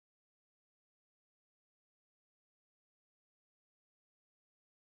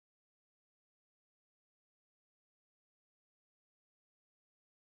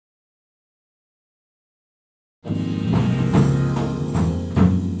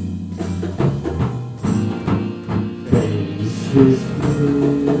This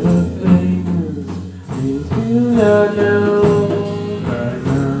little things you not know. Right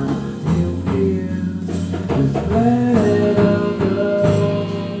now you feel just let it all go.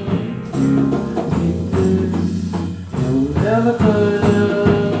 If you think this, you'll never find out.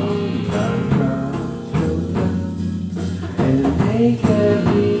 You gotta cross your love and make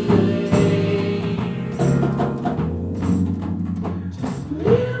every day. Just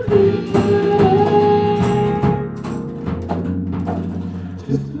live it right.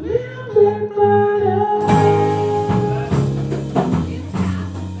 Just live it right.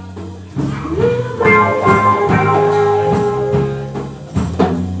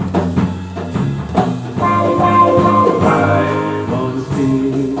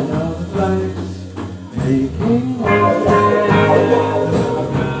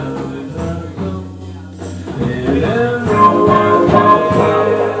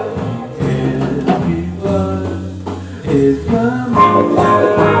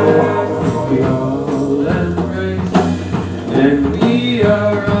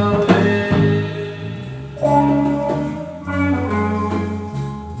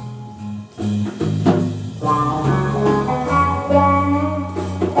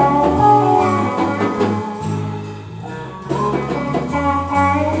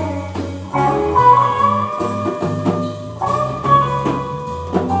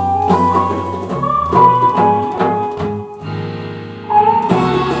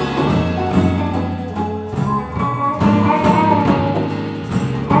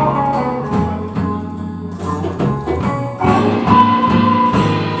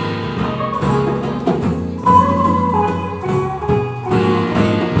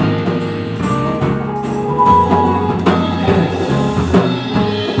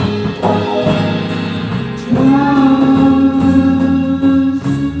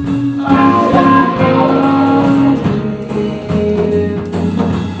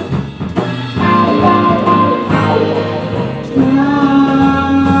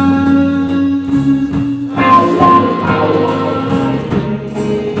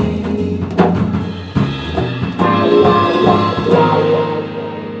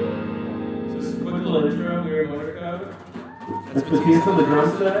 Motorcoat. That's Matisse on the drum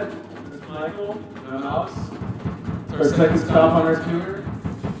set. That's Michael on the mouse. It's our second stop on our tour.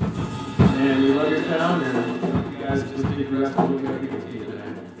 And we love your town, and you guys just take the rest of what we got to give to you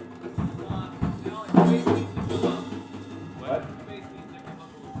today. What?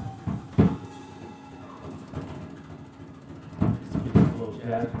 A little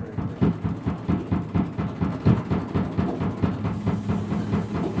jazz break.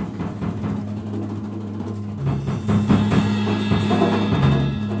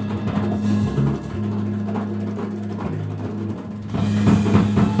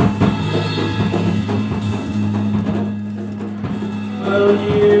 Well,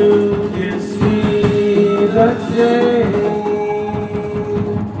 you can see the day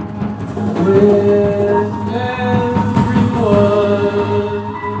with everyone, and we're all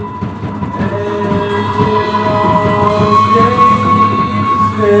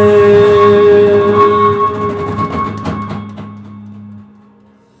stay.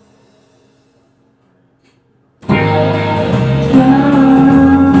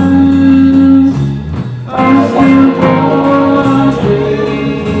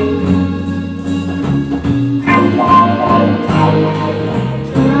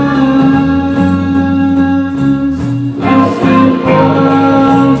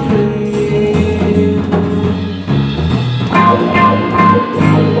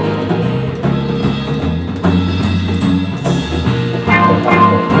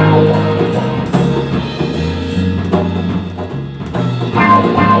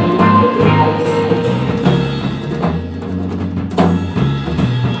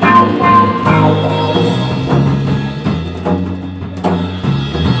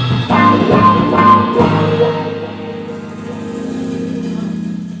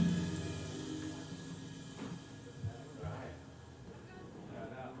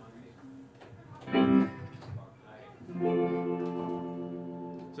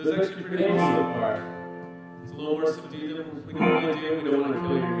 So it's actually pretty cool so far. It's a little more subdued than we normally do. We don't want to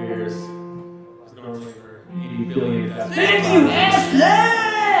kill your ears. Because normally we're 80 billion. Thank you,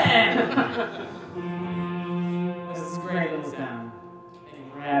 Ashland! This is a great little town. Thank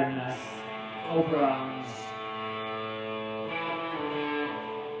you for having us. Oberons.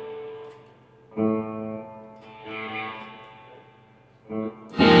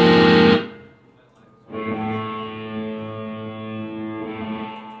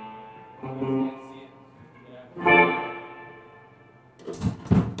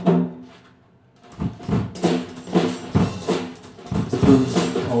 albums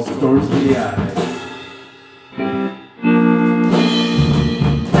called Storms in the Eye.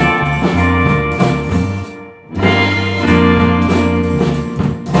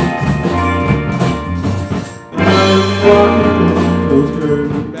 Those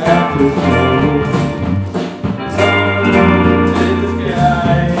curtains back to school. Someone's in the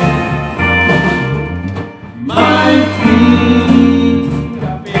sky. My feet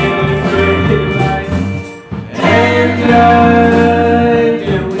are feeling pretty light, and I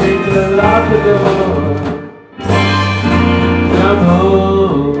can't wait to lock the door. Come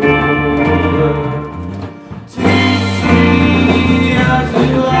home to see our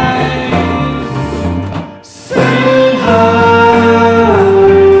two eyes say hi.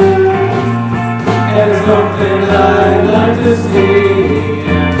 And something I'd like to see.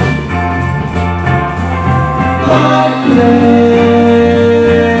 But there's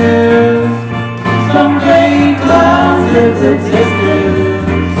some gray clouds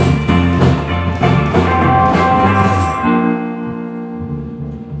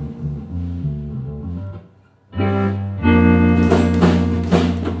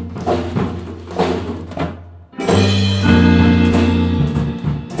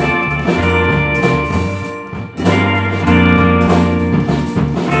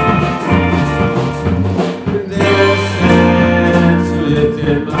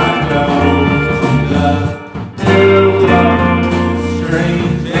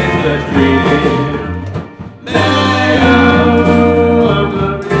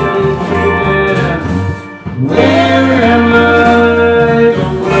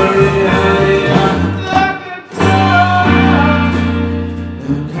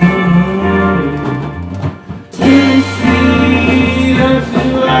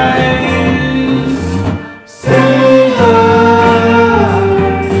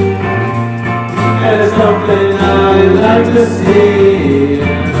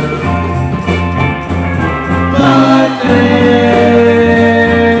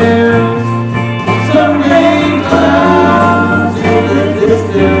in the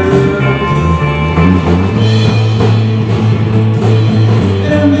distance.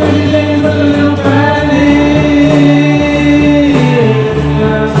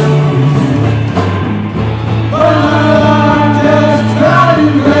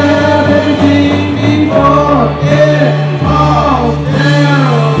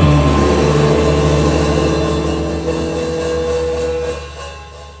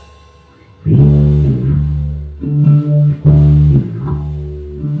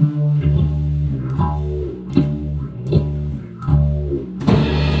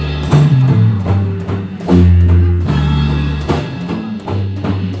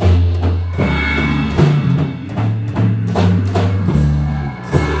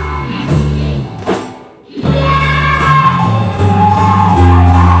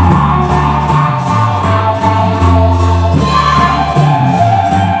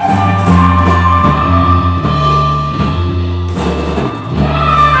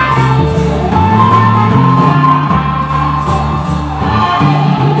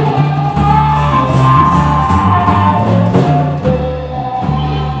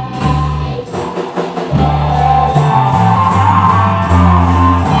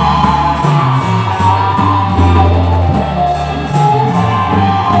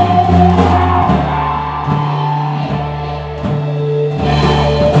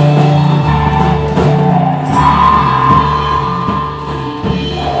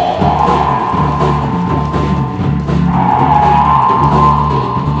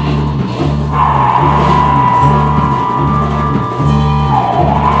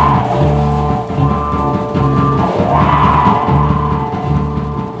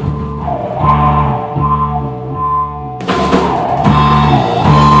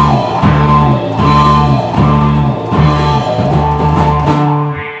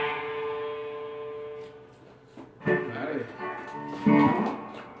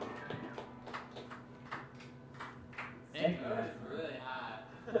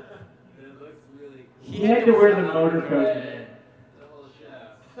 He had to wear the Motorcoat today.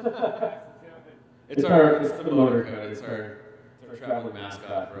 It's the Motorcoat. It's our travel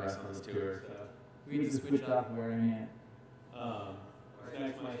mascot for us on this tour. So. We need to switch off wearing it. What's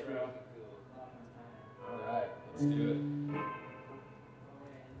next, Maestro? All right, let's do it.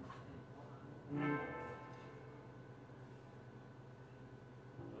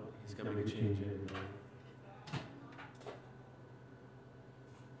 Oh, he's coming to change everybody.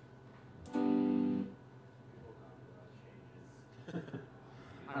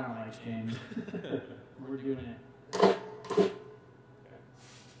 I don't like change. We're doing it.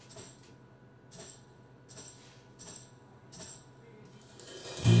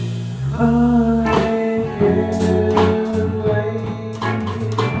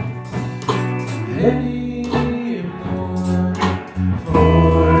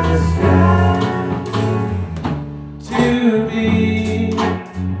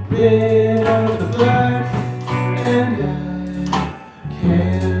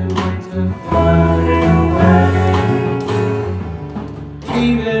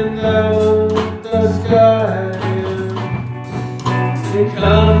 even though the sky it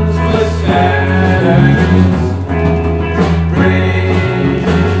comes with sadness.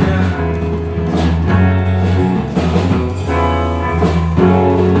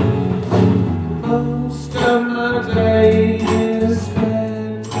 Most of my days is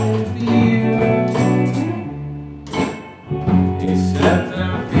spent with you, except I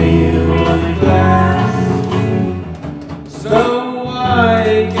feel the glass, so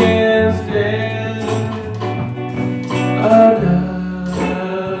I can't stand another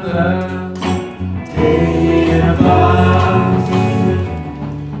day in a box,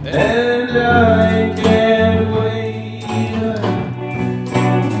 and I can't wait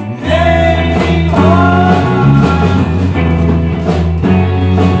anymore.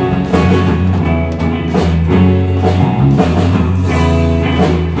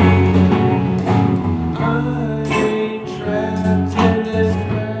 I'm trapped in this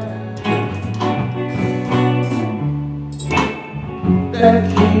crowd that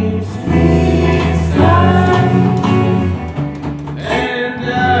keeps me inside, and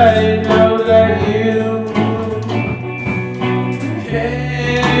I know that you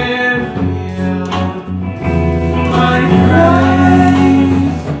can feel my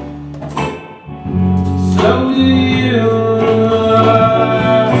cries. So do you.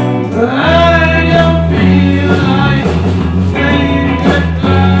 I don't feel like saying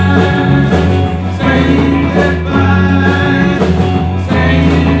goodbye, saying goodbye,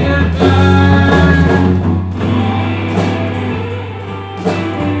 saying goodbye.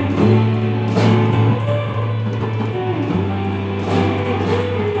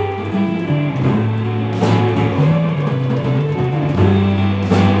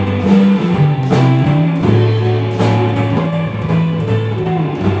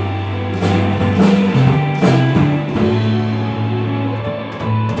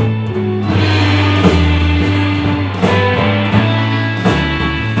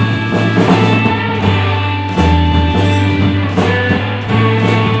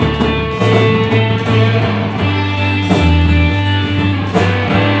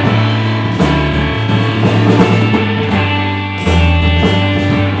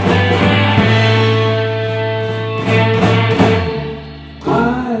 I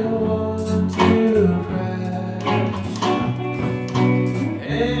want to crash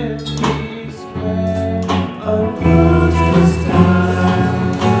and be spread across the sky,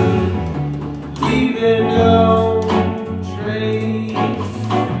 leaving no trace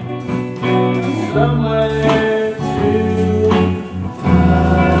somewhere to find.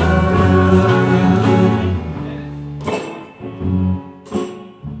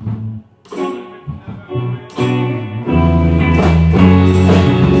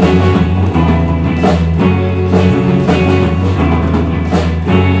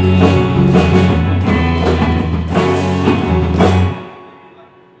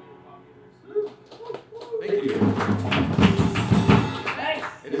 Thank you. Thanks.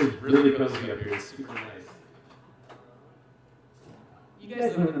 It is really cozy up here. It's super nice. You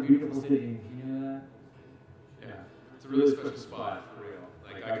guys live in a beautiful city. You know that? Yeah, it's a really special spot for real.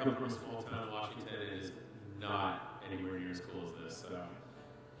 Like I come from a small town in Washington, and it is not anywhere near as cool as this. So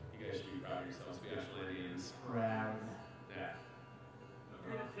you guys should be proud of yourselves, be Ashlandians. Proud. Yeah.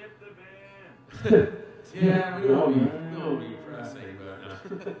 Tip the band. Yeah, we don't be pressing, but no.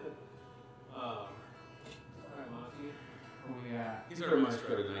 Alright, Monty. What we got? He's our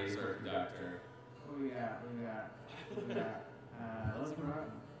maestro tonight. He's our conductor. What we got? Let's run.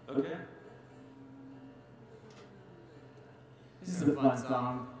 Okay. This is a fun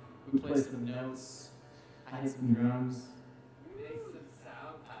song. We play some notes. I hit some drums. Make some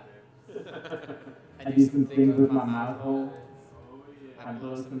sound patterns. I do some things with my mouth hole. Oh yeah. I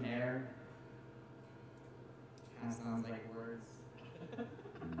blow some air. Kind of sounds like words.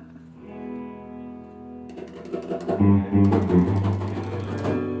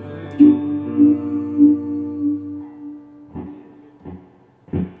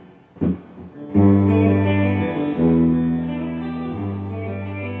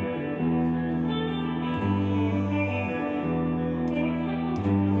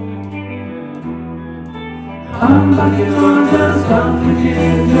 I'm knocking on just something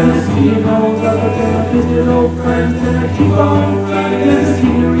again. Gonna see an old brother, gonna visit old friends, gonna keep on running. The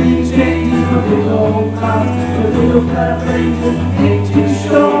scenery changes, the big old clouds, the little flat ranges ain't too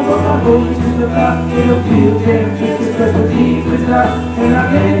sure, but I'm going to the back. It'll feel damn good, cause the deep is out. And I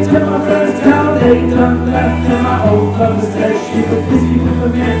can't tell my friends how they done left. And my old brother said she was busy with a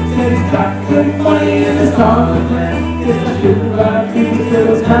man, said he's got good money in his Congressman. Guess I shouldn't ride through the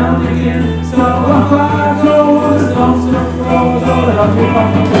little town again. So off I go on the song Lord, help me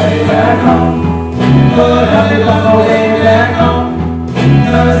find my way back home. Lord, help me find my way back home.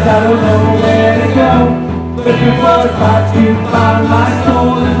 'Cause I don't know where to go. Looking for a spot to find my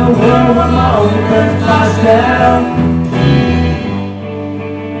soul in the world where my only friend's my shadow.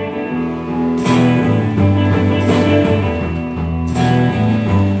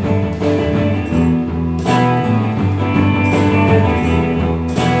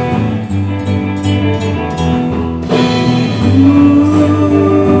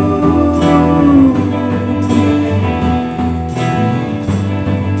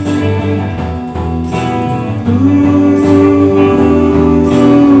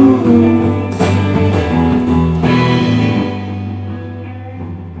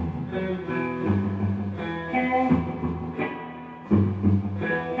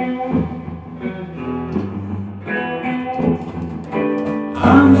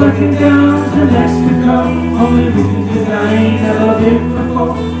 I'm looking down to Mexico, only reason 'cause I ain't never been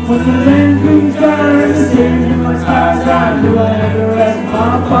before. When the land moves down and the steering my tires, I knew I had to rest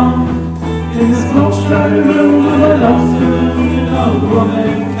my bones. In the smoke-shrouded room of a lone saloon, an old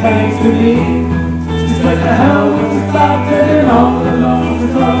woman came to me. She said, "The hell with the stop getting all alone,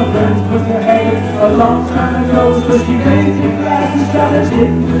 'cause all her friends put their head a long time ago." So she raised her glass and started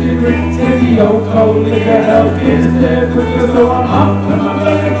hitting the degree. Said the old cold liquor help is there quicker, so I'm up in my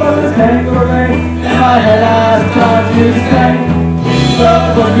belly for the tanqueray. In my head I start to say,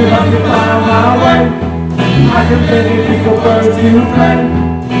 "Love, won't you help me find my way? I can barely think a word to play.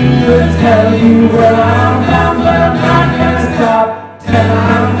 Could tell you where I'm bound, but I'm not gonna stop till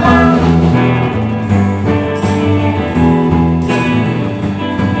I'm found."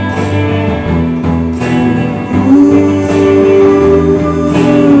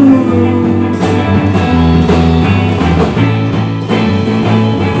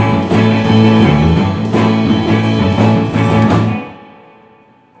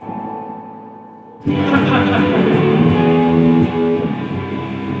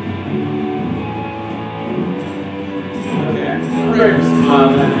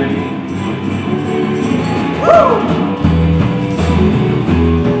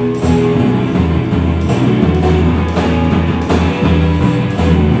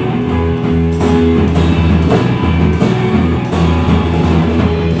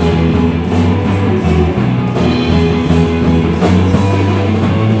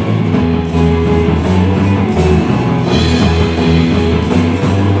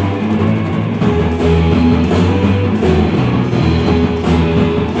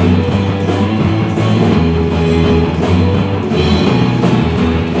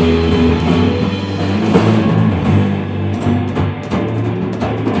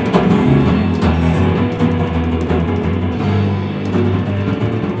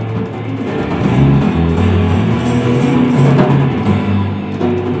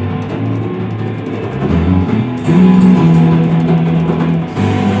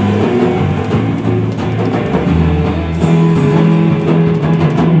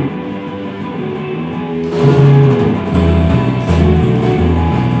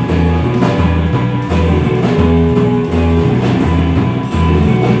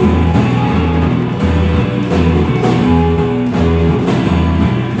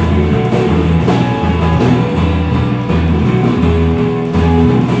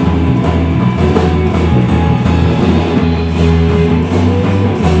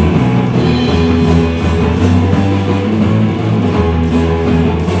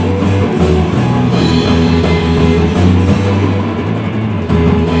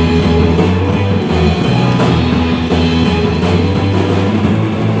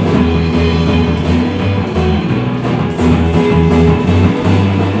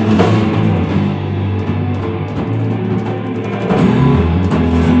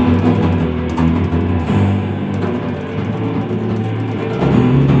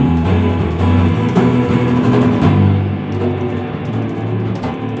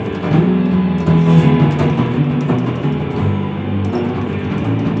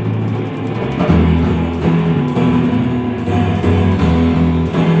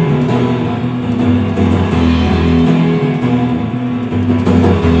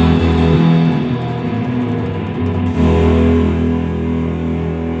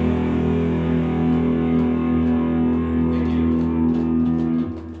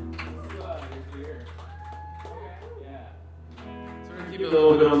 a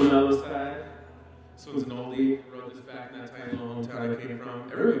little bit on the mellow side. This one's an oldie. Wrote this back in that tiny little hometown I came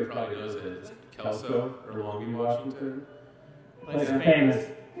from. Everybody probably knows it. It's Kelso or Longview, Washington. Like famous.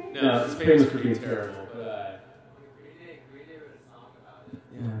 No, it's famous for being terrible. But Green Day wrote a song about it.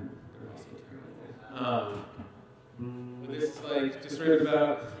 yeah, they're also terrible. But this like just write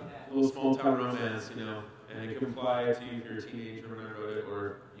about a little small town romance, you know, and it can apply to you if you're a teenager when I wrote it,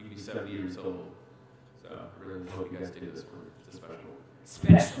 or you can be 70 years old. So I really hope you guys do this one. It's a special one.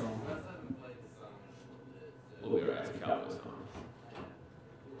 Special. We'll be alright. It's a cowboy song.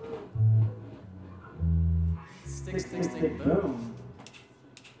 Stick, stick, stick, boom.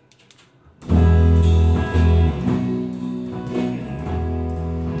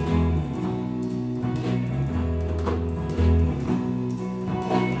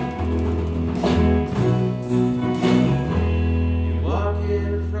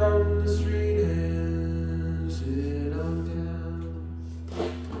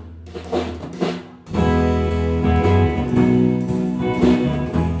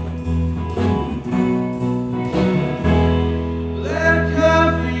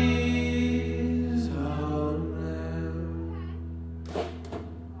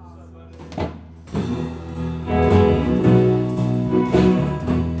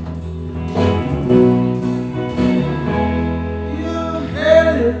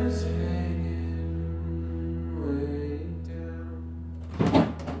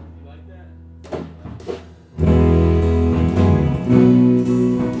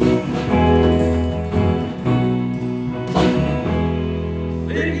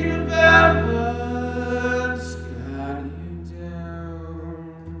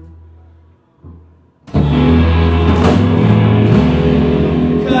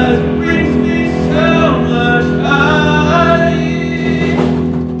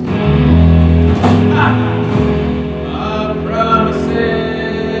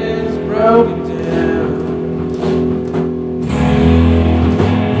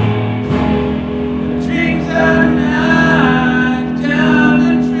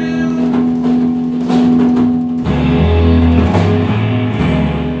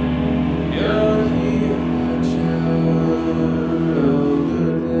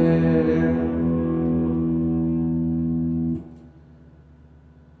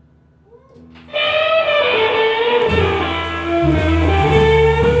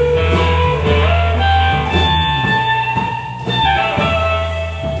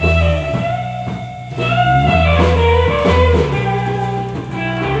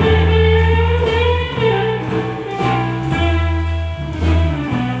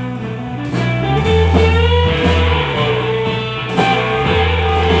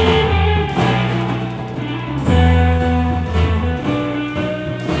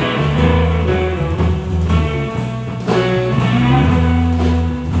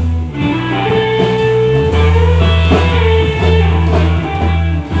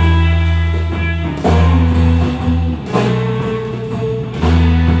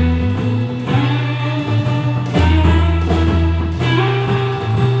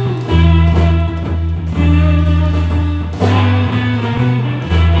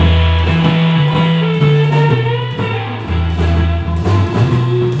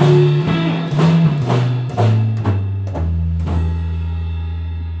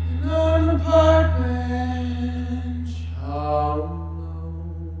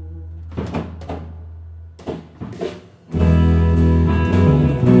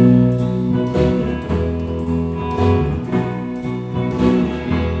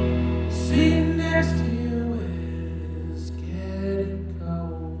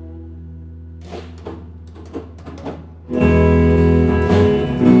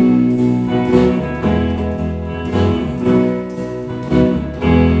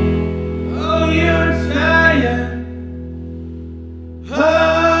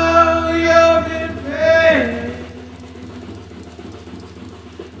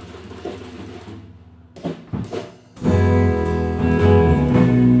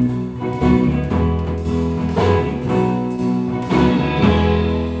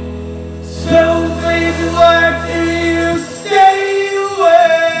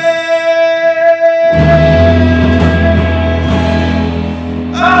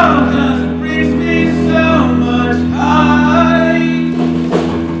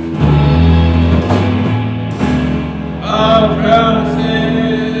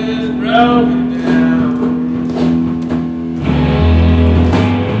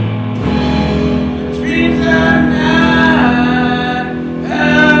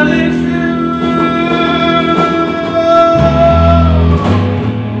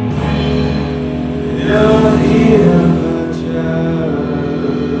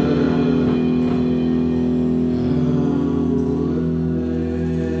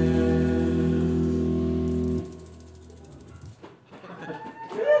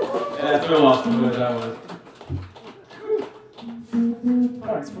 That's real awesome what that was.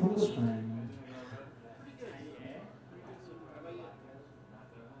 Parts from the spring.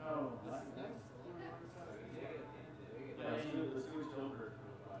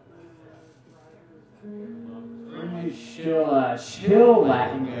 Chill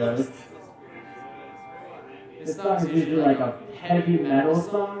Latin Ghost. This song is usually like a heavy metal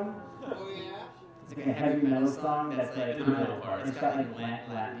song. It's like a heavy metal song that's like In the middle part. it's got like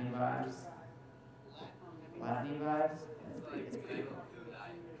Latin vibes. Latin vibes? It's pretty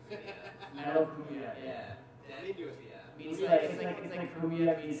cool. Metal cumbia, yeah. It's like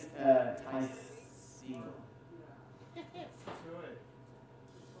cumbia meets Thai seal.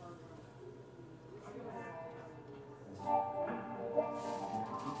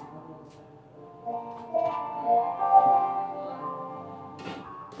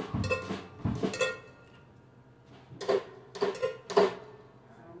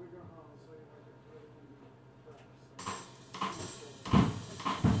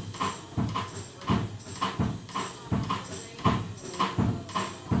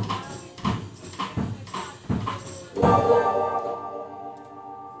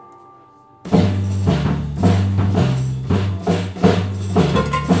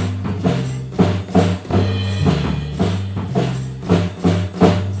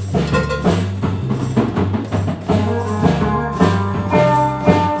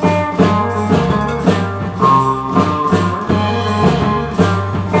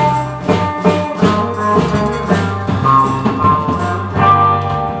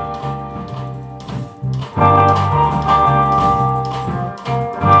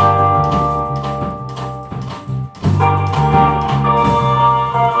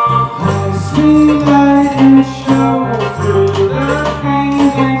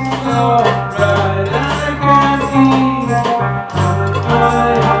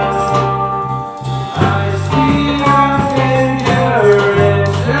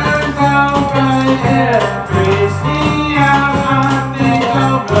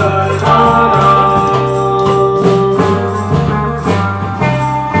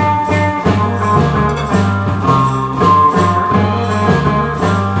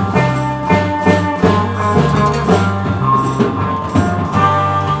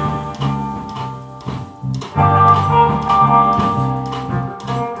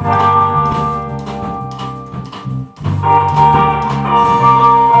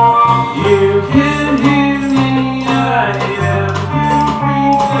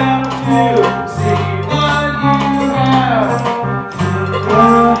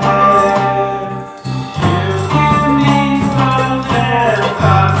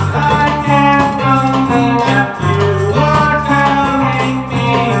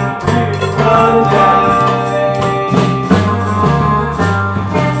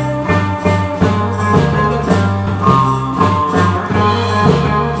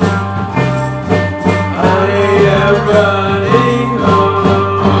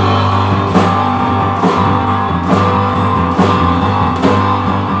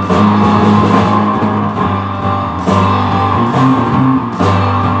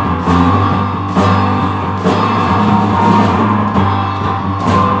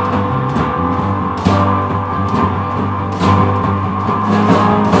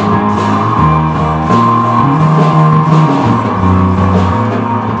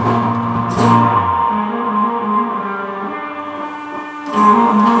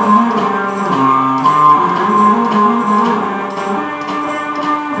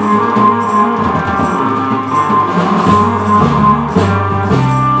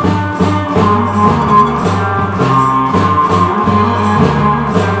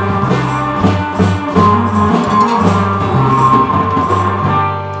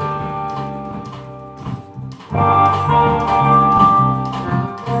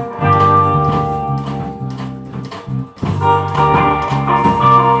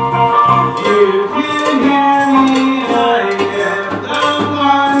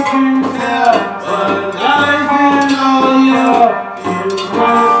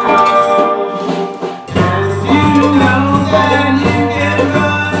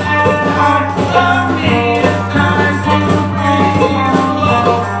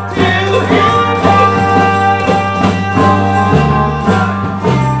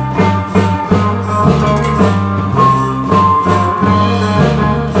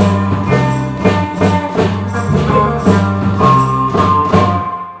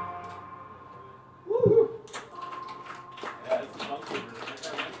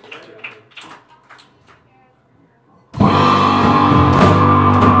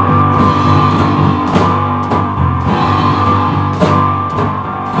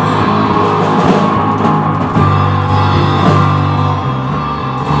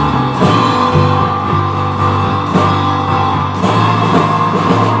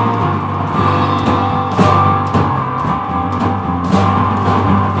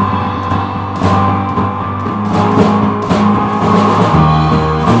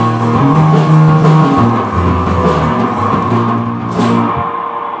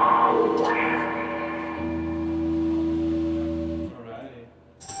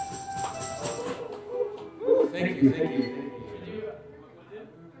 you, thank you.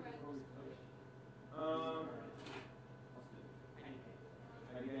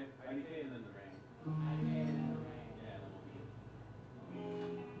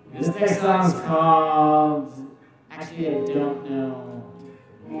 This next song's called, actually I don't know.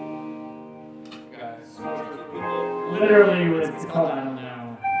 Literally what it's called, I don't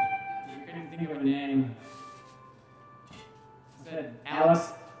know. I couldn't think of a name. I said,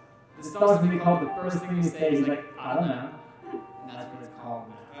 Alex, this song's gonna be called The First Thing You Say. He's like, I don't know. And that's what it's called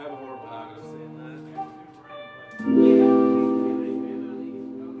now. I have a horrible habit of saying that.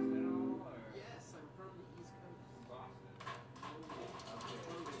 Yes, I'm from the East Coast.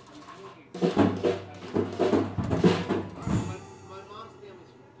 My mom's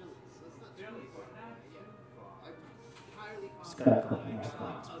family's from Philly, so it's not Philly. I'm highly Just got a couple more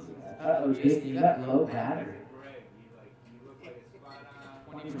songs. Uh-oh, Jason, you got low battery.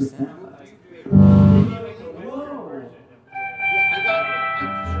 20% left. Whoa!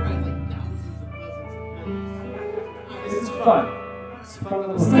 I'm sure I have like thousands of cousins. This is fun. It's a fun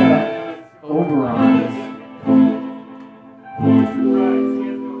little setup. Oberons.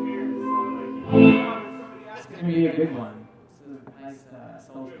 It's gonna be a good one. It's a nice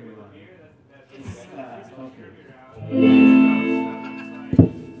sultry one. It's sultry.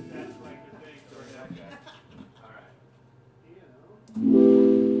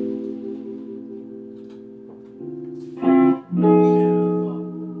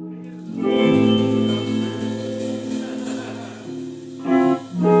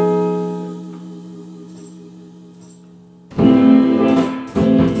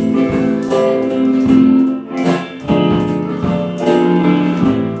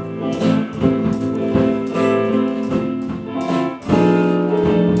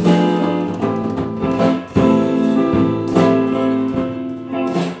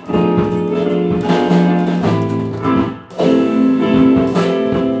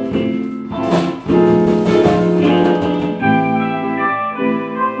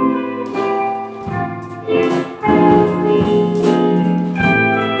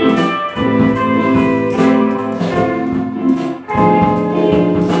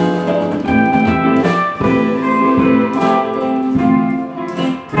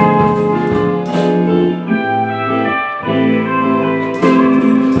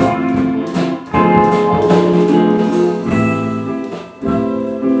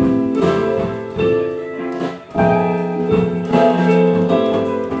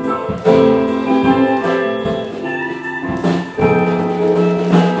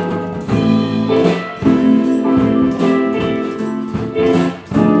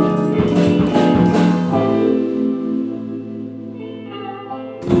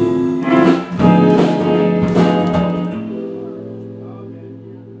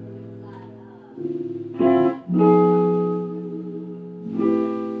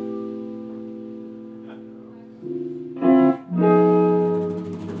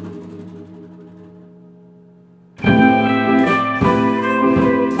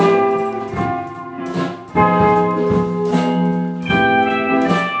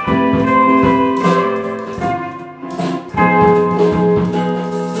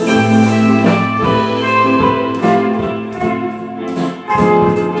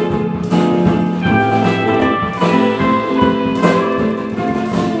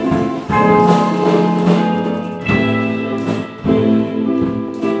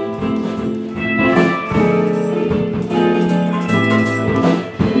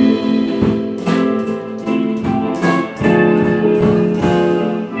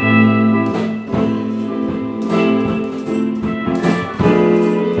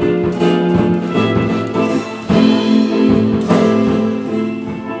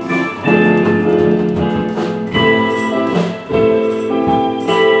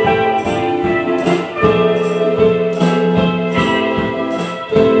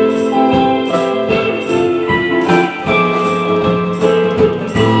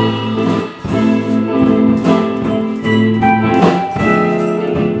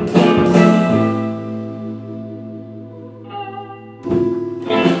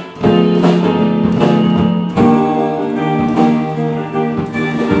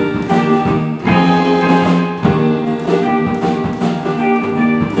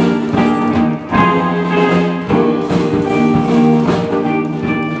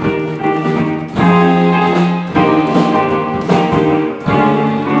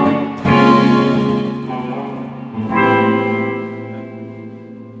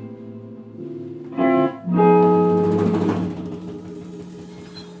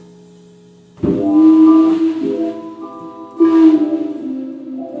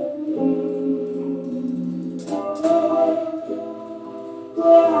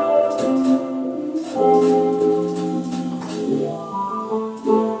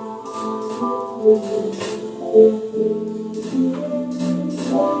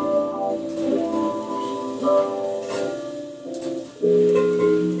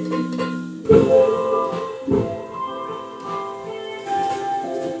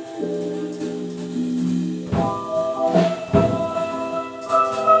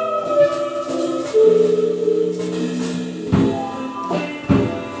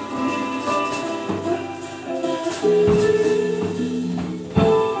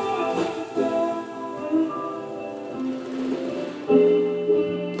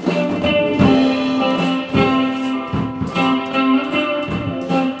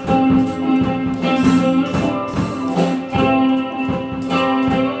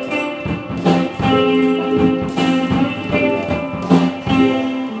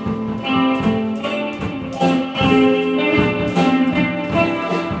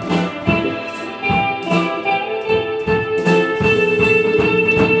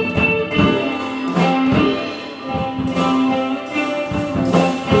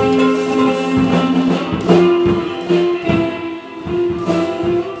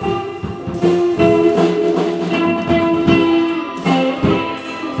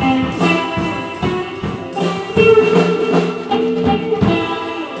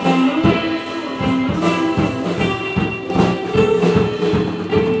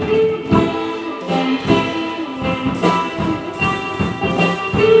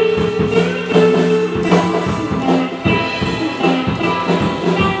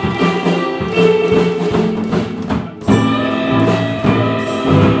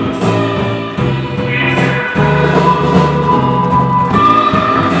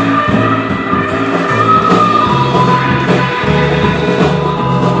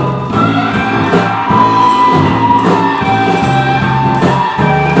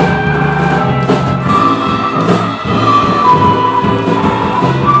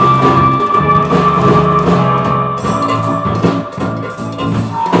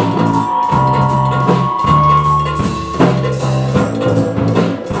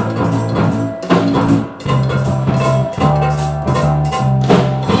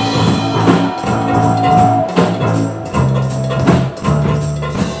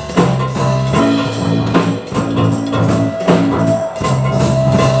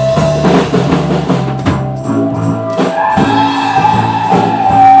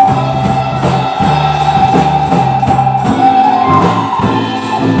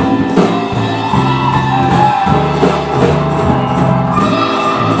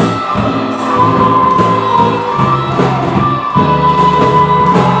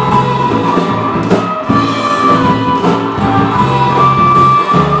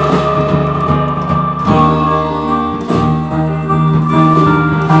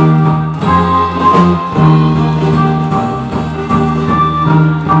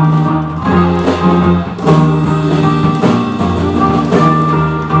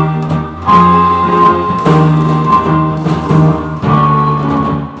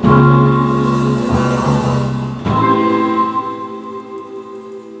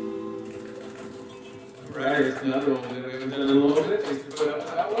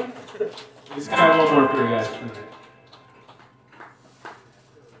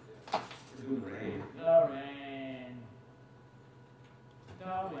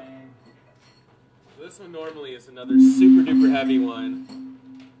 This one normally is another super duper heavy one.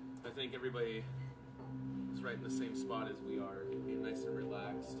 I think everybody is right in the same spot as we are, being nice and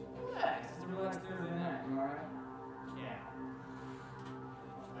relaxed. Yeah, it's a relaxed Thursday night, you alright? Yeah.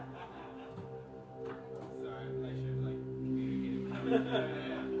 Sorry, I should communicate.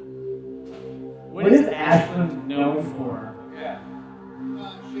 What is Ashland known for? Yeah.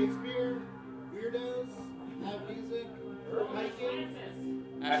 Shakespeare, weirdos, have music, hiking.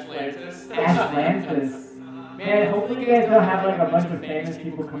 Ashland. Ashlantis. Man, hopefully you guys don't have like a bunch of famous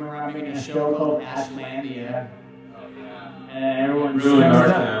people coming around making a show called Ashlandia. Oh, yeah. And everyone Ruin shows our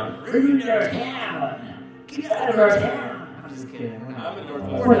up. town. Ruin our town. Get out of our town. I'm just kidding. I'm in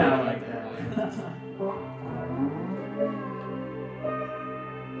Northwest. We're not like that.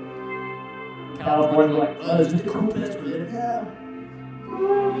 California's like, oh, is this the cool place to live now?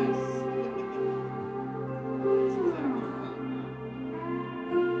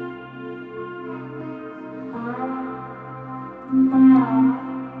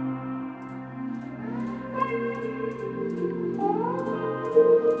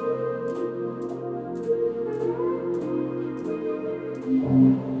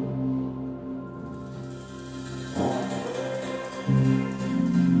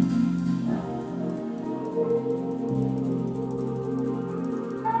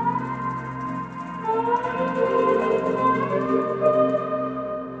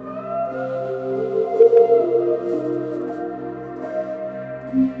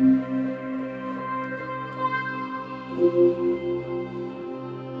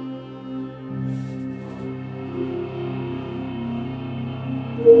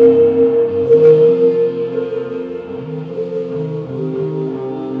 This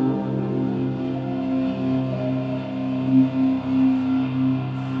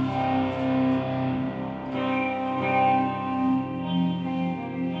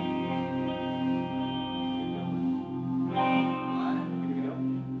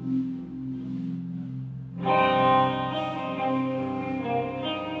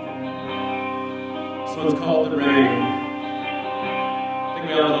one's called The Rain. I think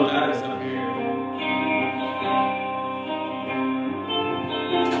we all know what that is up here.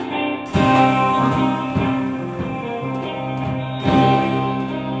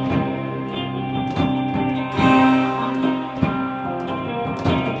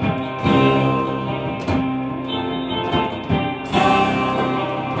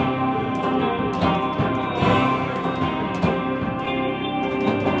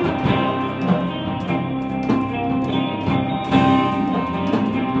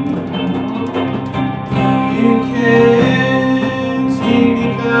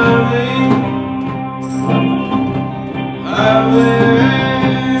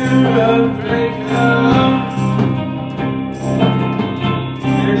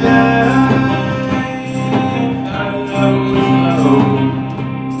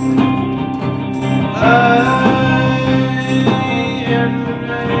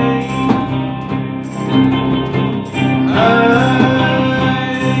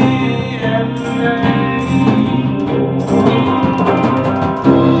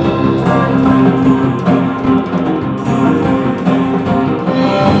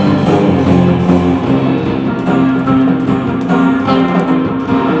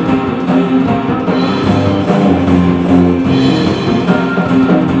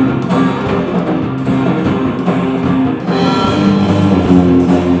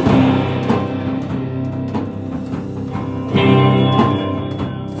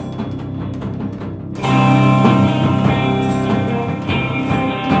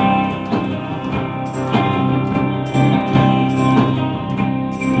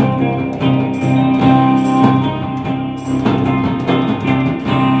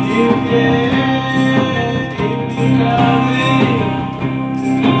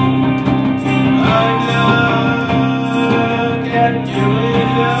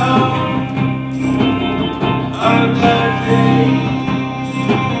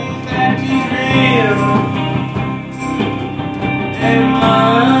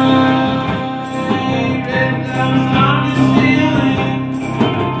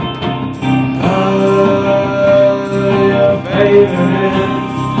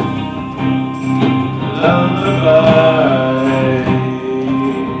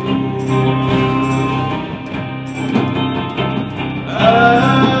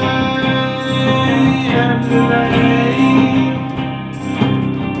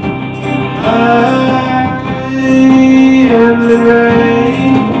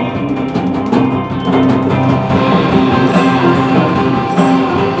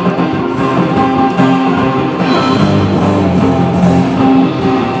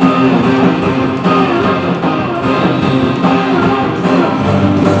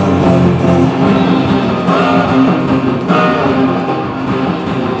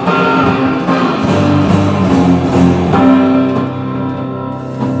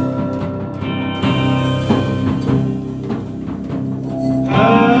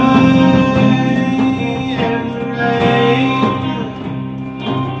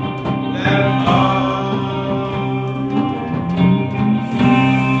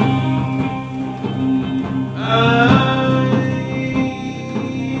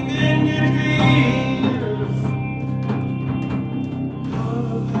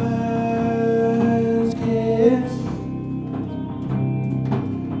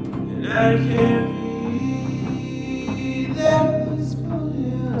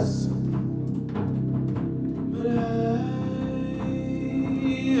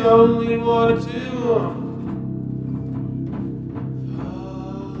 only want to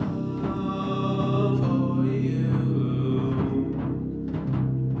fall for you.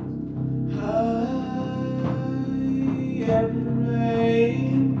 High and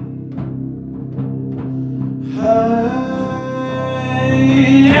rain, high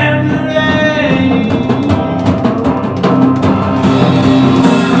and rain.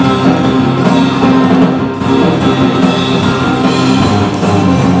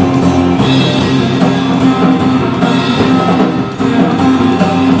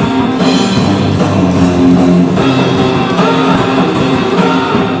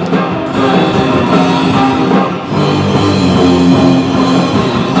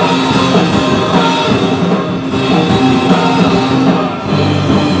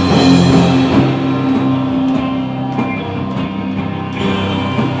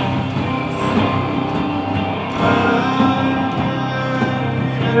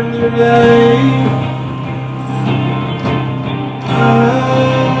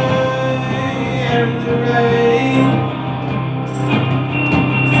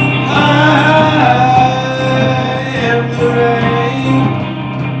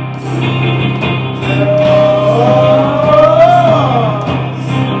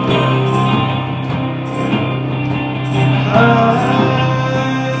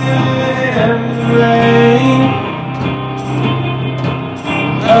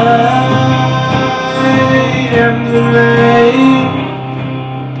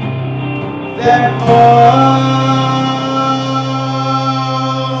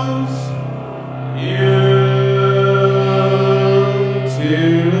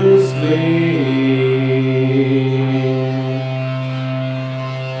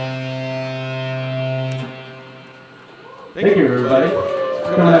 Thank you, everybody,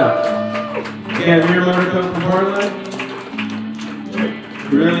 for coming out. Again, we're Motorcoat from Portland.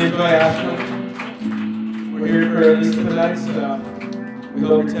 We really enjoy Ashland. We're here for at least the night, so we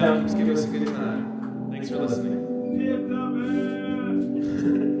hope your town keeps giving us a good time. Thanks for listening.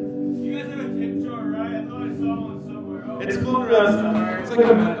 You guys have a tip jar, right? I thought I saw one somewhere. Oh. It's floating around somewhere. It's like a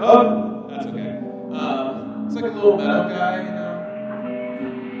that's okay. It's like a little metal guy, you know.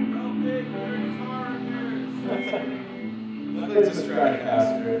 How big for your guitar here? Looks like it's a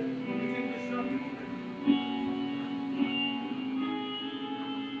Stratocaster.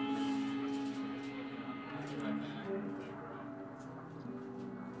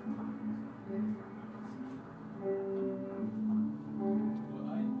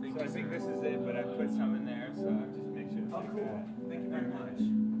 So I think this is it, but I put some in there, so just make sure it's like that. Thank you very much.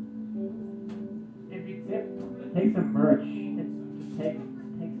 If you take some merch, it's just take